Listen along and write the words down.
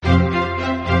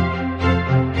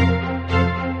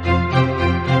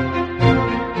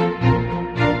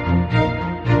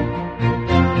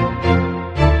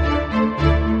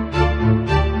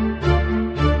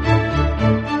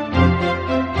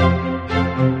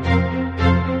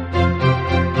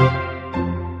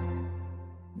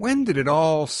did it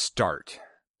all start?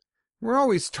 We're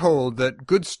always told that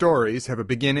good stories have a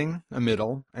beginning, a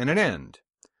middle, and an end.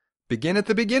 Begin at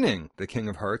the beginning, the King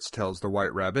of Hearts tells the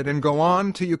White Rabbit, and go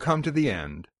on till you come to the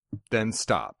end. Then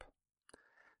stop.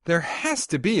 There has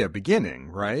to be a beginning,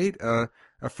 right? A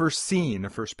first scene, a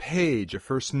first page, a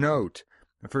first note,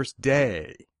 a first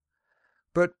day.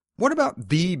 But what about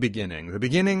the beginning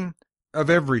of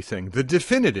everything, the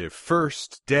definitive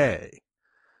first day?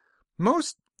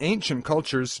 Most ancient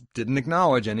cultures didn't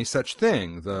acknowledge any such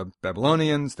thing. The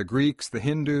Babylonians, the Greeks, the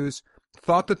Hindus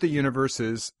thought that the universe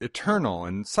is eternal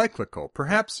and cyclical,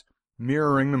 perhaps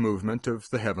mirroring the movement of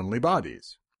the heavenly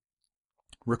bodies.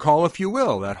 Recall, if you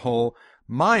will, that whole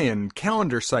Mayan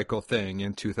calendar cycle thing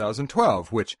in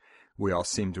 2012, which we all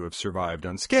seem to have survived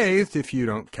unscathed if you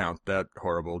don't count that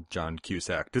horrible John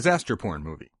Cusack disaster porn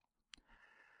movie.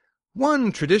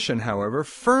 One tradition, however,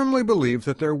 firmly believed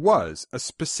that there was a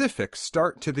specific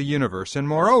start to the universe, and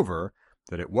moreover,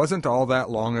 that it wasn't all that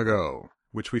long ago,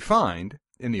 which we find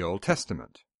in the Old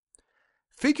Testament.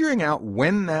 Figuring out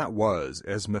when that was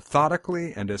as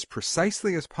methodically and as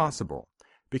precisely as possible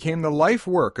became the life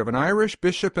work of an Irish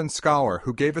bishop and scholar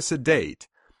who gave us a date,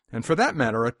 and for that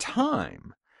matter a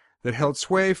time, that held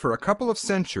sway for a couple of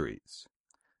centuries,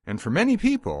 and for many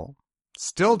people,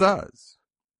 still does.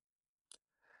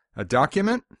 A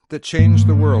document that changed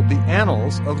the world, the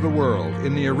annals of the world,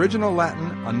 in the original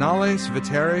Latin Annales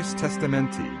Veteris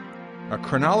Testamenti, a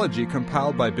chronology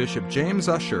compiled by Bishop James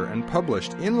Ussher and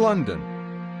published in London,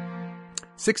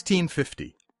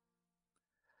 1650.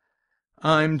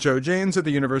 I'm Joe Janes at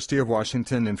the University of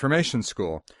Washington Information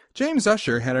School. James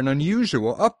Ussher had an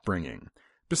unusual upbringing.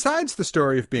 Besides the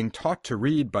story of being taught to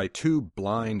read by two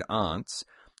blind aunts,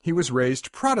 he was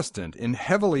raised Protestant in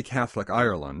heavily Catholic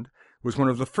Ireland, was one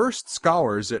of the first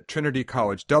scholars at Trinity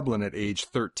College Dublin at age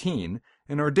 13,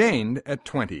 and ordained at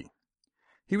 20.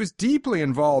 He was deeply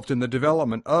involved in the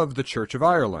development of the Church of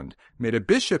Ireland, made a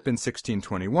bishop in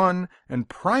 1621, and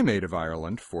primate of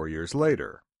Ireland 4 years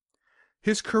later.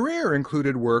 His career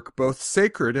included work both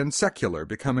sacred and secular,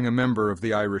 becoming a member of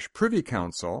the Irish Privy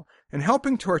Council and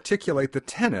helping to articulate the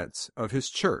tenets of his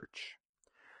church.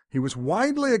 He was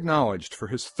widely acknowledged for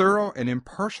his thorough and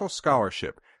impartial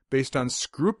scholarship based on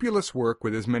scrupulous work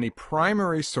with as many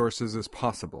primary sources as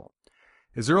possible.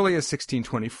 As early as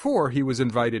 1624, he was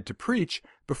invited to preach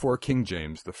before King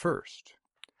James I.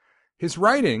 His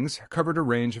writings covered a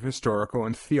range of historical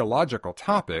and theological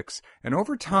topics, and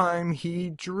over time he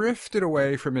drifted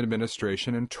away from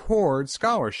administration and toward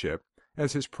scholarship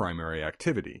as his primary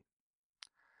activity.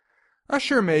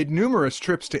 Ussher made numerous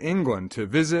trips to England to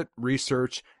visit,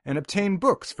 research, and obtain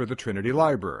books for the Trinity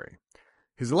Library.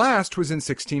 His last was in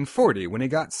 1640, when he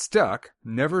got stuck,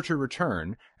 never to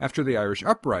return, after the Irish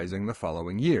uprising the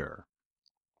following year.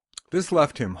 This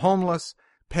left him homeless,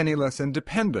 penniless, and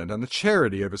dependent on the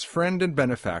charity of his friend and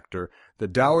benefactor, the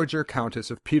Dowager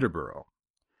Countess of Peterborough.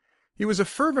 He was a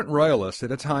fervent royalist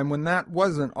at a time when that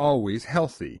wasn't always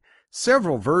healthy.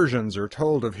 Several versions are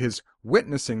told of his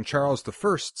witnessing Charles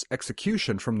I's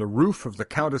execution from the roof of the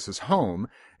Countess's home,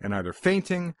 and either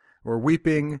fainting or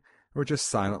weeping or just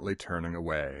silently turning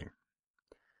away.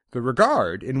 The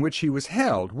regard in which he was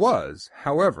held was,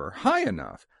 however, high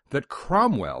enough that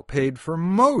Cromwell paid for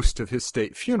most of his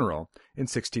state funeral in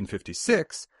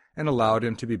 1656 and allowed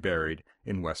him to be buried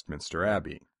in Westminster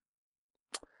Abbey.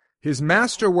 His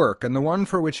masterwork, and the one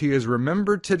for which he is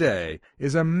remembered today,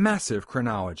 is a massive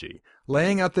chronology,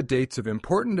 laying out the dates of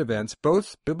important events,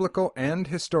 both biblical and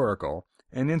historical,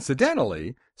 and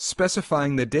incidentally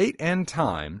specifying the date and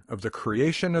time of the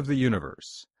creation of the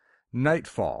universe.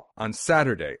 Nightfall on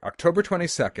Saturday, October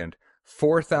 22nd,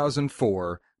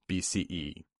 4004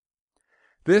 BCE.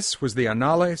 This was the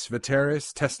Annales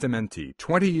Veteris Testamenti,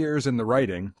 20 years in the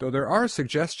writing, though there are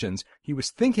suggestions he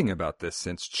was thinking about this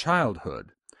since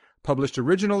childhood. Published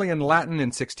originally in Latin in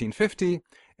 1650,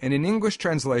 and in English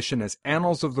translation as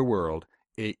Annals of the World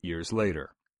 8 years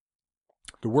later.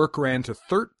 The work ran to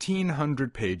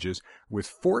 1,300 pages with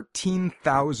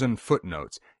 14,000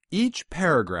 footnotes, each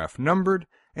paragraph numbered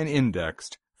and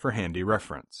indexed for handy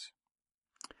reference.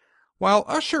 While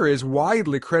Ussher is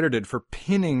widely credited for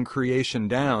pinning creation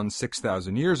down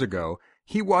 6,000 years ago,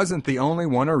 he wasn't the only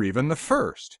one or even the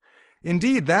first.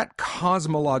 Indeed, that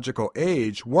cosmological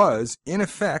age was, in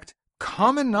effect,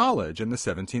 common knowledge in the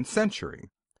 17th century.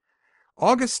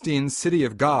 Augustine's City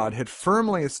of God had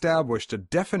firmly established a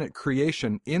definite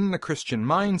creation in the Christian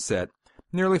mindset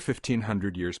nearly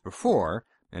 1,500 years before,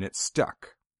 and it stuck.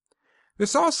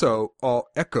 This also all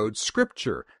echoed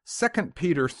Scripture. 2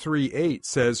 Peter 3:8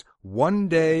 says, "One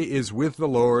day is with the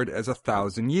Lord as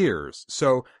 1,000 years."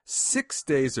 So 6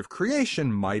 days of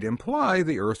creation might imply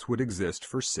the earth would exist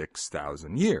for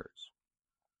 6,000 years.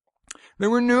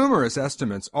 There were numerous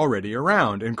estimates already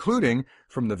around, including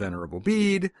from the Venerable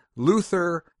Bede,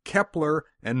 Luther, Kepler,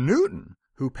 and Newton,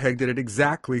 who pegged it at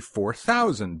exactly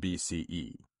 4,000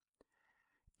 BCE.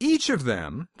 Each of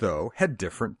them, though, had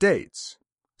different dates.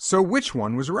 So which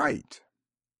one was right?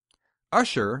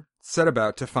 Ussher set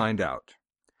about to find out.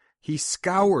 He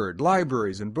scoured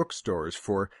libraries and bookstores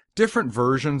for different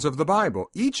versions of the Bible,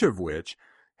 each of which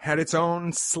had its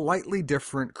own slightly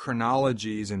different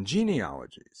chronologies and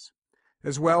genealogies,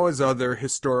 as well as other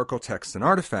historical texts and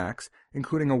artifacts,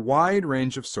 including a wide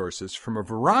range of sources from a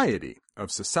variety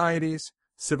of societies,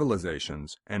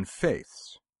 civilizations, and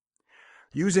faiths.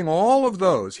 Using all of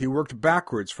those, he worked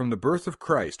backwards from the birth of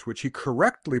Christ, which he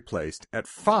correctly placed at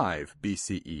 5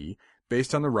 BCE,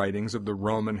 based on the writings of the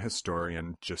Roman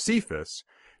historian Josephus,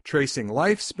 tracing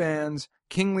lifespans,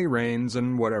 kingly reigns,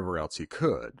 and whatever else he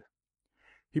could.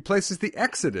 He places the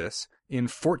Exodus in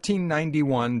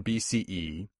 1491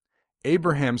 BCE,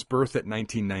 Abraham's birth at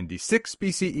 1996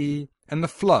 BCE, and the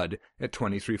flood at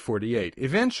 2348,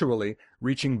 eventually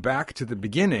reaching back to the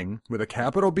beginning with a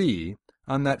capital B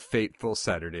on that fateful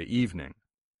Saturday evening.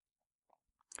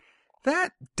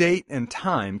 That date and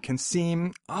time can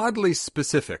seem oddly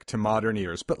specific to modern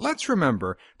ears, but let's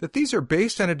remember that these are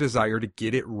based on a desire to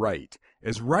get it right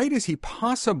as he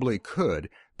possibly could,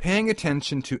 paying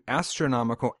attention to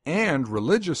astronomical and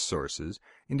religious sources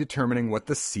in determining what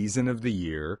the season of the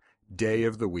year, day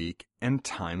of the week, and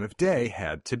time of day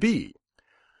had to be.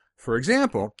 For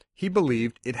example, he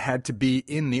believed it had to be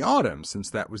in the autumn,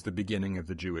 since that was the beginning of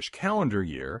the Jewish calendar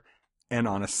year, and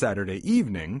on a Saturday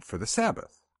evening for the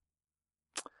Sabbath.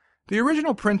 The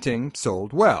original printing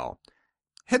sold well.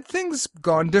 Had things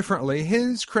gone differently,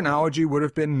 his chronology would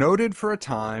have been noted for a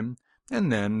time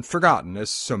and then forgotten, as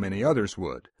so many others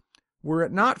would. Were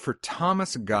it not for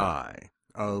Thomas Guy,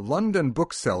 a London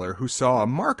bookseller who saw a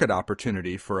market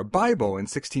opportunity for a Bible in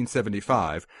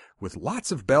 1675 with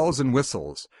lots of bells and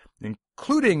whistles,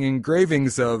 including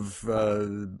engravings of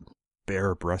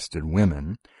bare-breasted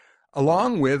women,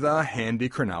 along with a handy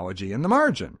chronology in the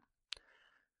margin.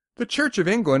 The Church of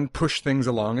England pushed things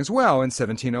along as well in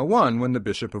 1701 when the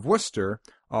Bishop of Worcester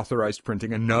authorized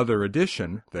printing another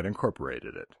edition that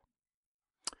incorporated it.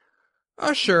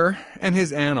 Ussher and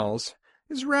his annals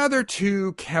is rather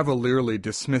too cavalierly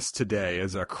dismissed today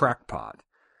as a crackpot,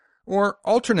 or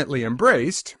alternately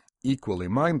embraced, equally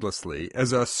mindlessly,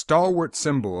 as a stalwart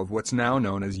symbol of what's now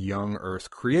known as young Earth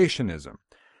creationism,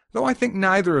 though I think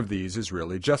neither of these is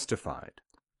really justified.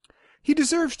 He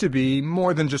deserves to be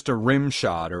more than just a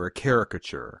rimshot or a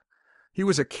caricature. He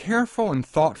was a careful and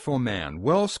thoughtful man,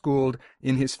 well-schooled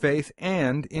in his faith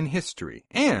and in history,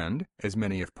 and, as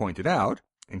many have pointed out,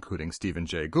 including Stephen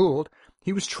Jay Gould,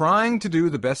 he was trying to do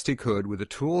the best he could with the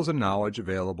tools and knowledge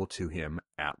available to him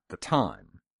at the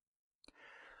time.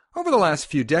 Over the last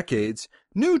few decades,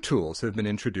 new tools have been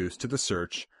introduced to the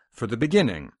search for the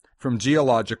beginning, from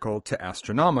geological to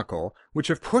astronomical, which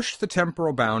have pushed the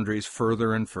temporal boundaries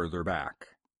further and further back.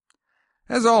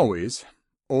 As always,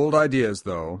 old ideas,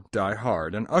 though, die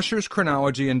hard, and Ussher's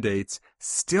chronology and dates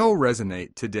still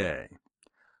resonate today.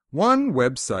 One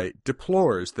website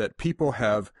deplores that people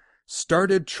have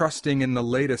started trusting in the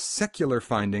latest secular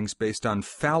findings based on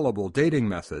fallible dating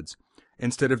methods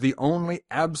instead of the only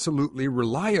absolutely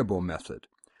reliable method,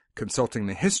 consulting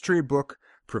the history book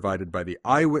provided by the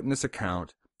eyewitness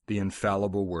account, the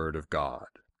infallible Word of God.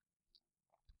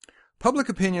 Public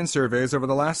opinion surveys over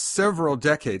the last several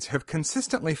decades have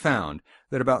consistently found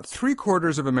that about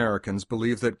 3/4 of Americans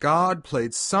believe that God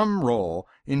played some role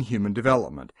in human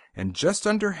development, and just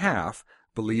under half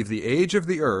believe the age of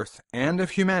the earth and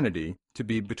of humanity to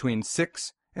be between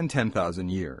 6,000 and 10,000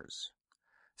 years.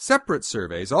 Separate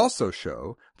surveys also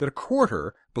show that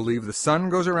 1/4 believe the sun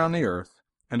goes around the earth,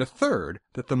 and 1/3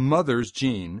 that the mother's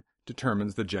gene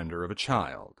determines the gender of a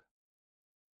child.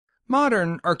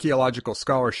 Modern archaeological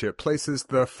scholarship places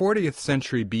the 40th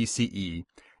century BCE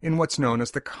in what's known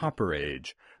as the Copper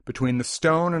Age, between the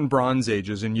Stone and Bronze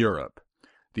Ages in Europe,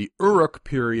 the Uruk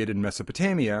period in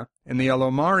Mesopotamia, and the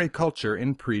Elomari culture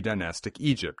in pre-dynastic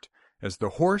Egypt, as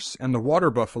the horse and the water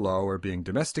buffalo are being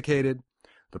domesticated,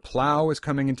 the plow is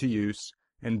coming into use,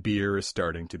 and beer is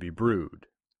starting to be brewed.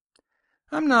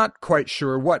 I'm not quite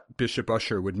sure what Bishop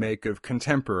Ussher would make of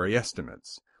contemporary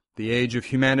estimates. The age of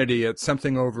humanity at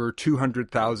something over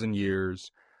 200,000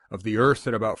 years, of the Earth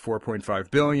at about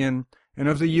 4.5 billion, and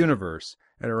of the universe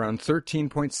at around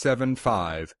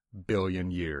 13.75 billion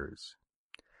years.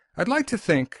 I'd like to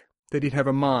think that he'd have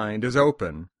a mind as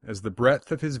open as the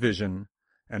breadth of his vision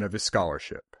and of his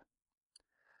scholarship.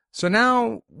 So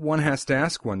now one has to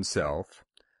ask oneself,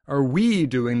 are we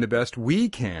doing the best we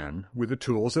can with the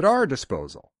tools at our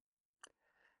disposal?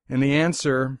 And the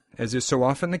answer, as is so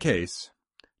often the case,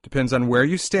 depends on where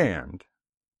you stand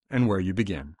and where you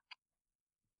begin.